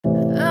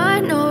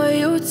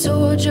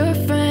told your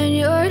friend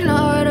you're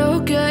not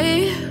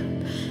okay?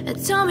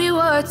 And tell me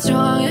what's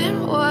wrong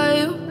and why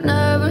you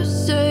never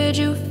said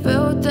you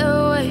felt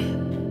that way.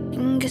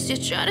 And guess you're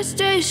trying to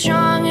stay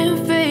strong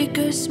and fake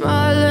a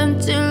smile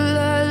until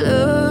I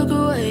look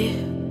away.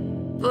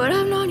 But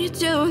I've known you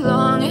too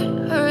long,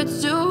 it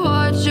hurts to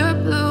watch your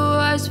blue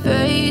eyes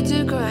fade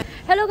to gray.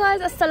 Hello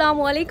guys, अस्सलाम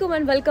वालेकुम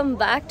and welcome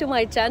back to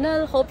my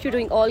channel. Hope you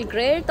doing all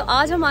great. तो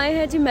आज हम आए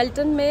हैं जी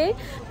मेल्टन में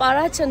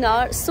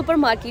Parachinar super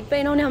market पे।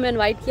 इन्होंने हमें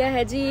इनवाइट किया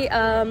है जी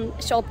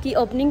शॉप की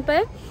ओपनिंग पे।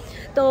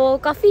 तो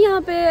काफ़ी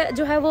यहाँ पे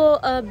जो है वो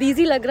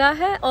बिज़ी लग रहा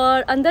है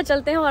और अंदर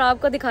चलते हैं और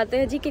आपको दिखाते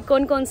हैं जी कि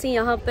कौन कौन सी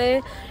यहाँ पे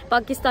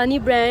पाकिस्तानी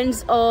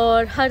ब्रांड्स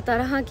और हर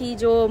तरह की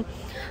जो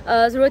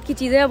ज़रूरत की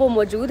चीज़ें हैं वो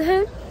मौजूद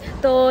हैं।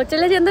 तो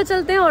चले जी अंदर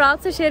चलते हैं और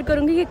आपसे शेयर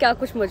करूँगी कि क्या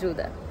कुछ मौजूद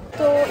है।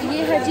 तो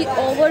ये है जी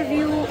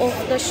ओवरव्यू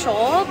ऑफ द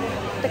शॉप।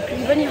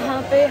 तकरीबन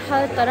यहाँ पे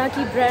हर तरह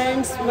की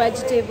ब्रांड्स,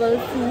 वेजिटेबल,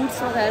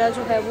 फ्रूट्स वगैरह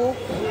जो है वो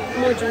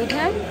मौजूद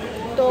है।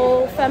 तो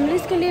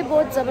फैमिलीज़ के लिए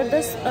बहुत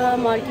ज़बरदस्त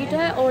मार्केट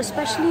है और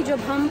स्पेशली जब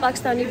हम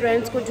पाकिस्तानी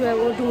ब्रांड्स को जो है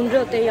वो ढूंढ रहे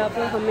होते हैं यहाँ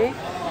पर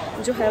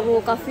हमें जो है वो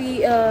काफ़ी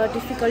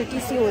डिफ़िकल्टी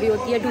सी हो रही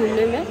होती है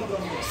ढूंढने में।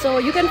 So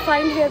you can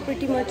find here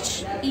pretty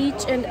much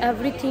each and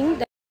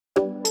everything.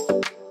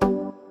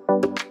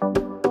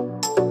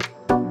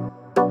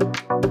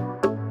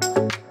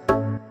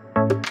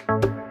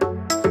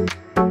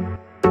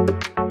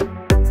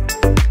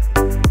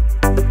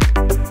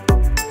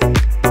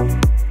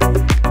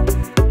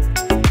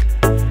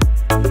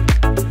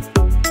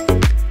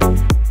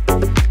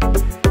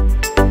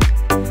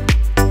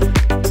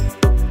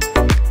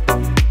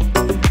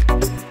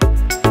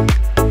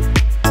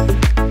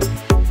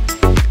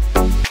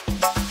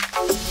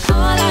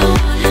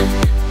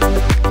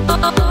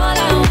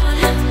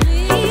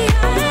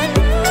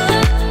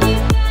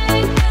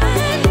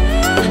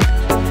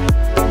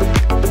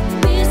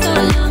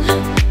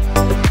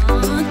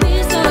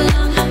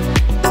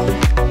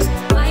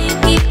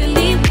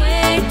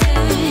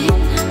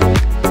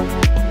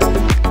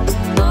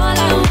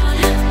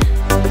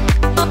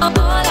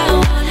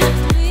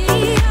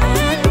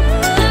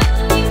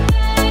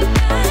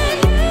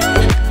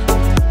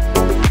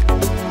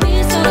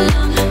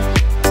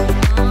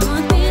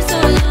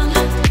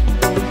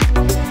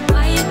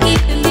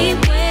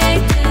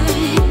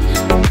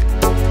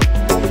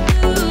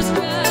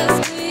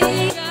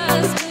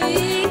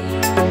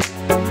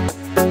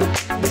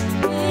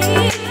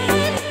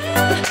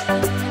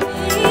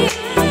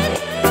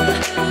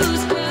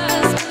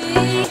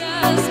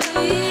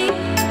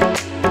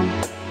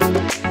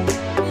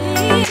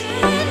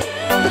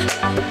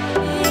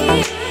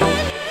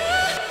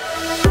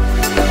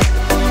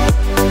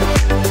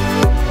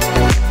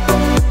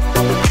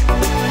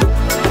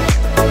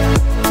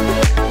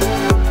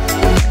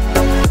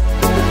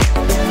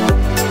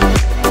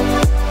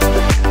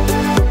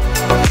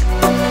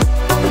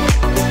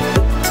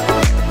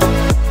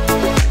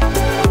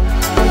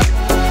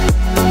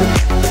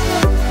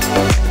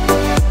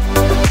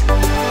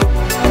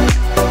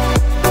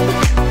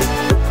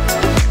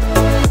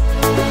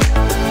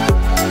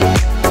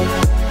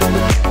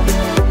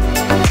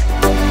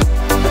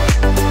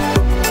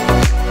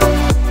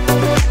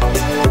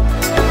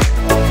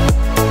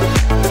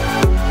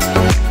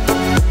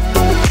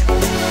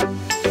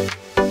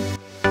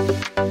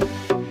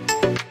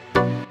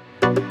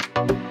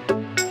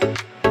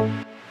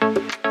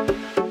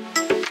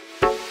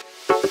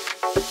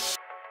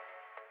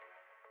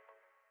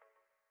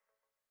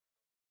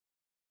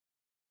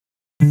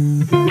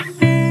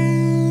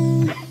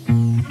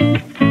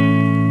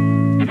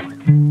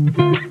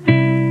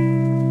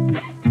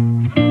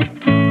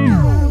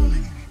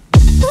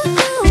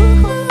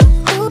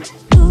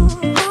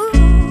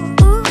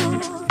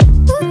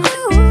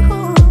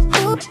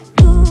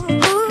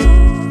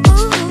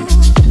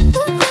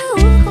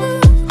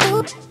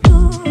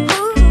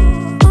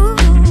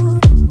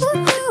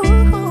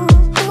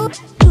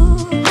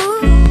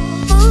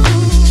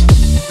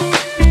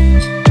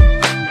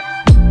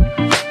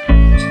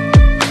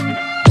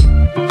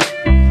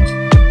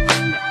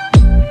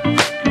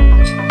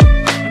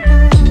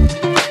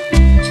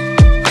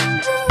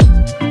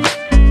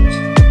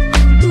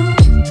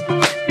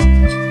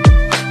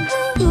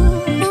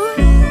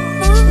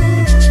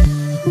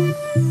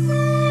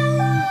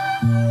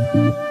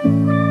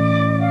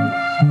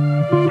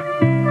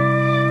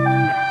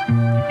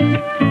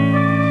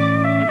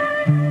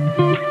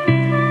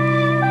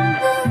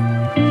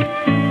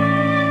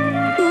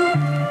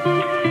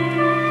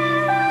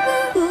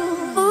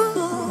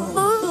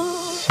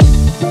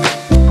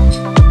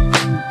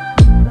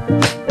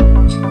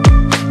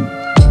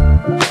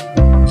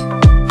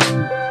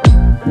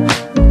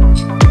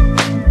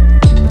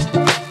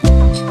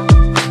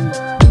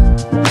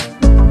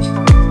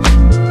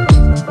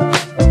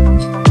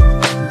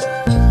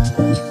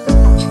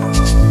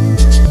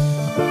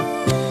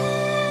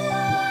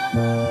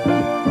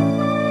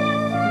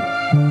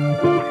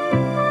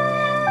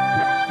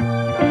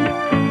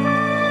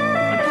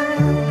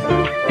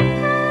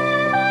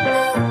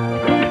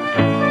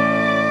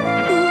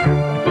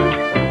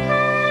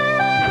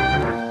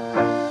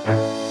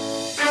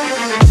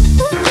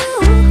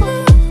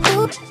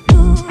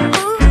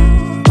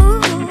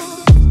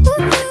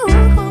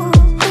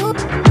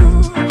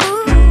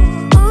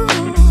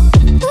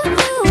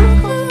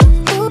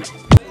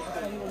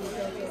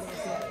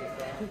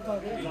 ठीक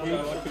ठाक है,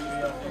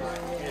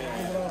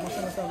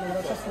 माशाल्लाह से आपने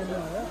बड़ा अच्छा स्टोर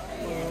बनाया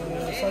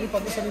और सारी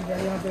पाकिस्तानी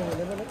ब्रांड यहाँ पे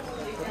अवेलेबल है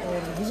और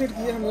विज़िट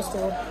किए हमने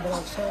स्टोर, बड़ा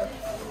अच्छा है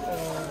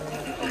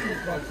और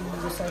बाकी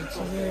जो सारी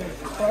चीज़ें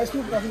प्राइस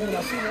भी काफ़ी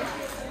मुनासिब है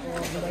और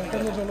मराठा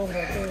में जो लोग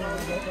रहते हैं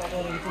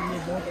और उनके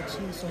लिए बहुत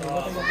अच्छी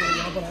सहूलत है कि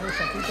यहाँ पर आए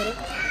शॉपिंग करें।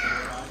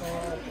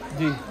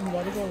 जी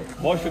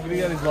बहुत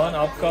शुक्रिया रिजवान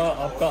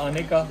आपका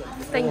आने का।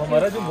 तो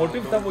हमारा जो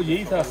मोटिव था वो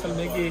यही था असल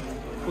में कि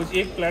कुछ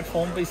एक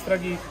प्लेटफॉर्म पे इस तरह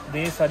की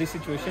दें सारी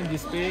सिचुएशन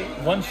जिस पे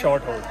वन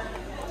शॉट हो,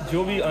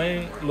 जो भी आए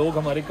लोग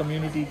हमारे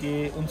कम्युनिटी के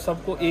उन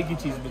सबको एक ही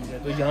चीज़ मिल जाए।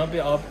 तो यहाँ पे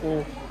आपको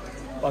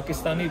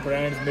Pakistani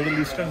brands,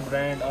 middle eastern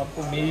brand, आपको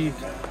मीट,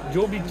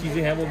 जो भी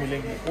चीज़ें हैं वो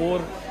मिलेंगी और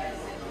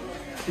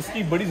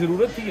इसकी बड़ी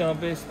ज़रूरत थी यहाँ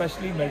पे,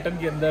 स्पेशली मेल्टन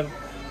के अंदर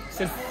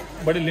सिर्फ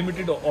बड़े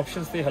लिमिटेड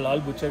ऑप्शंस थे हलाल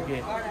बुचर के।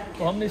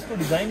 तो हमने इसको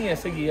डिज़ाइन ही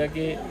ऐसे किया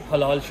कि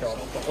हलाल शॉप,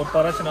 और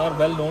पाराचनार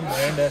वेल नोन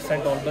ब्रांड है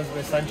सेंट ऑल्बन्स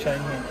में,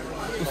 सनशाइन में,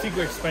 उसी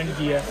को एक्सपेंड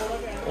किया है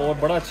और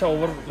बड़ा अच्छा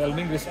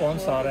ओवरवेलमिंग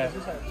रिस्पांस आ रहा है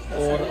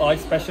और आज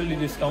स्पेशली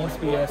डिस्काउंट्स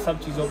भी है सब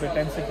चीज़ों पे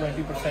 10 से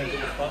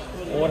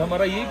 20%। और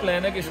हमारा यही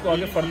प्लान है कि इसको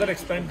आगे फर्दर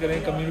एक्सपेंड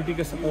करें, कम्युनिटी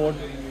के सपोर्ट,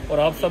 और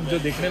आप सब जो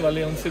देखने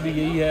वाले हैं उनसे भी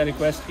यही है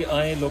रिक्वेस्ट कि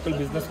आएँ, लोकल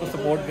बिजनेस को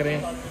सपोर्ट करें,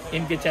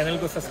 इनके चैनल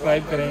को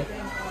सब्सक्राइब करें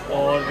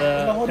और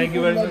thank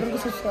you very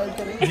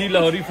much. Ji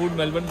Lahori food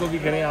Melbourne को भी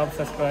करें आप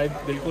सब्सक्राइब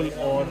बिल्कुल।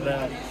 और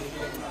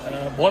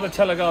बहुत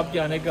अच्छा लगा आपके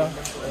आने का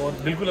और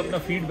बिल्कुल अपना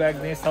फीडबैक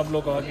दें सब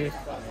लोग आगे,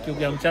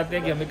 क्योंकि हम चाहते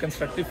हैं कि हमें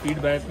कंस्ट्रक्टिव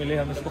फीडबैक मिले,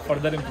 हम इसको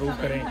फर्दर इम्प्रूव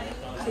करें।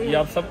 ये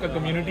आप सबका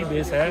कम्युनिटी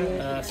बेस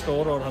है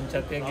स्टोर और हम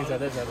चाहते हैं कि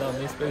ज़्यादा से ज़्यादा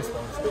हमें इस पर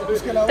रिस्पॉन्स।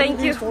 Thank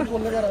you.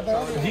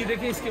 जी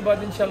देखिए इसके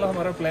बाद इंशाल्लाह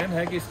हमारा प्लान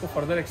है कि इसको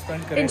फर्दर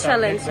एक्सपेंड करें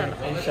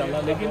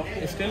इंशाल्लाह,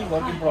 लेकिन स्टिल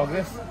वर्क इन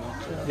प्रोग्रेस,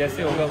 जैसे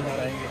होगा हम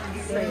बताएंगे।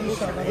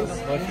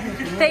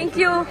 Thank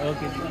you.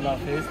 ओके अल्लाह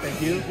हाफिज़, थैंक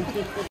यू।